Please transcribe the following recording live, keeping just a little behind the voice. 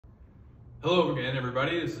Hello again,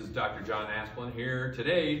 everybody. This is Dr. John Asplund here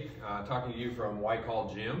today, talking to you from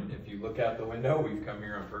Whitehall Gym. If you look out the window, we've come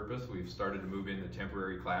here on purpose. We've started to move into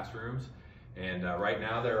temporary classrooms, and right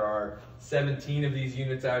now there are 17 of these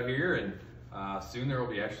units out here, and soon there will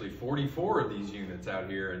be actually 44 of these units out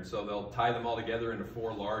here, and so they'll tie them all together into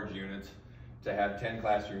 4 large units to have 10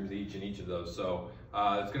 classrooms each in each of those. So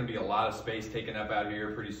it's going to be a lot of space taken up out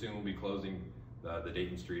here. Pretty soon we'll be closing the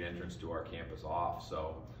Dayton Street entrance to our campus off.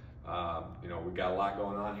 So we've got a lot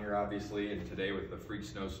going on here, obviously, and today with the freak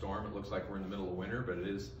snowstorm, it looks like we're in the middle of winter, but it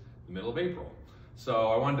is the middle of April. So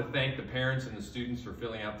I wanted to thank the parents and the students for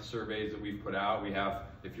filling out the surveys that we've put out. We have,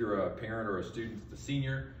 if you're a parent or a student that's a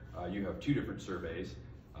senior, you have 2 different surveys.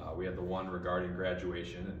 We had the one regarding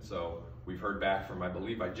graduation, and so we've heard back from, I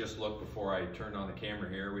believe I just looked before I turned on the camera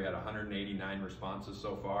here, we had 189 responses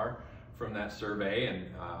so far from that survey, and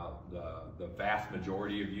the vast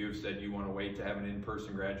majority of you have said you want to wait to have an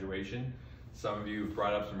in-person graduation. Some of you have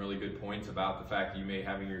brought up some really good points about the fact that you may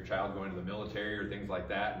having your child go into the military or things like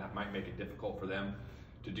that, and that might make it difficult for them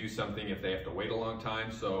to do something if they have to wait a long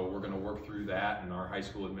time. So we're going to work through that, and our high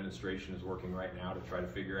school administration is working right now to try to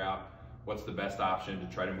figure out what's the best option to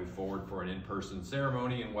try to move forward for an in-person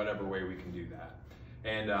ceremony in whatever way we can do that.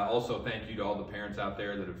 And also thank you to all the parents out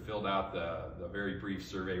there that have filled out the very brief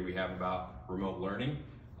survey we have about remote learning.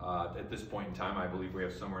 At this point in time, I believe we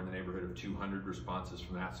have somewhere in the neighborhood of 200 responses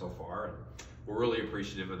from that so far. And we're really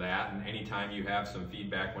appreciative of that. And anytime you have some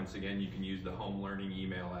feedback, once again, you can use the home learning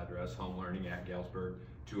email address,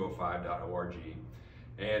 homelearning@galesburg205.org.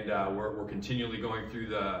 And we're continually going through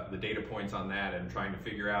the data points on that and trying to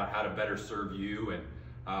figure out how to better serve you. And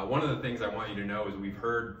one of the things I want you to know is we've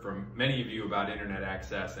heard from many of you about internet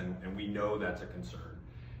access, and we know that's a concern.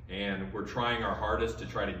 And we're trying our hardest to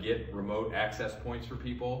try to get remote access points for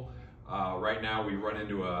people. Right now we run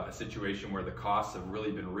into a situation where the costs have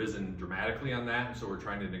really been risen dramatically on that, and so we're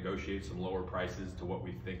trying to negotiate some lower prices to what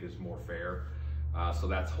we think is more fair. So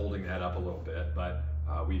that's holding that up a little bit, but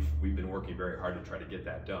we've been working very hard to try to get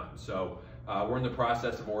that done. So we're in the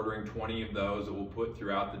process of ordering 20 of those that we'll put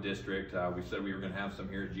throughout the district. We said we were going to have some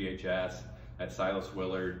here at GHS, at Silas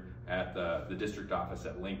Willard, at the district office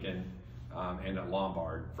at Lincoln, and at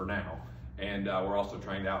Lombard for now. And we're also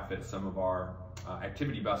trying to outfit some of our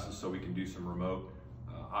activity buses so we can do some remote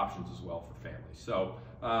options as well for families. So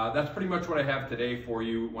that's pretty much what I have today for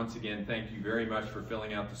you. Once again, thank you very much for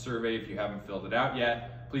filling out the survey. If you haven't filled it out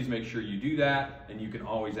yet, please make sure you do that, and you can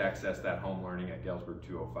always access that home learning at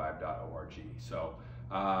galesburg205.org. So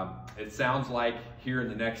it sounds like here in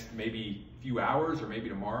the next maybe few hours, or maybe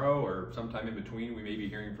tomorrow, or sometime in between, we may be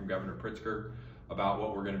hearing from Governor Pritzker about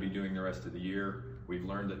what we're going to be doing the rest of the year. We've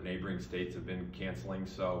learned that neighboring states have been canceling,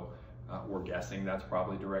 so we're guessing that's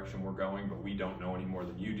probably the direction we're going, but we don't know any more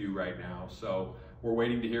than you do right now. So we're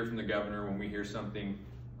waiting to hear from the governor. When we hear something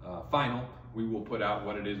final, we will put out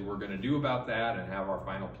what it is we're going to do about that and have our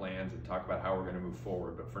final plans and talk about how we're going to move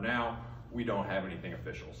forward. But for now, we don't have anything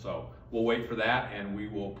official. So we'll wait for that, and we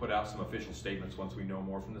will put out some official statements once we know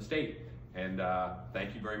more from the state. And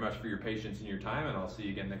thank you very much for your patience and your time, and I'll see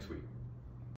you again next week.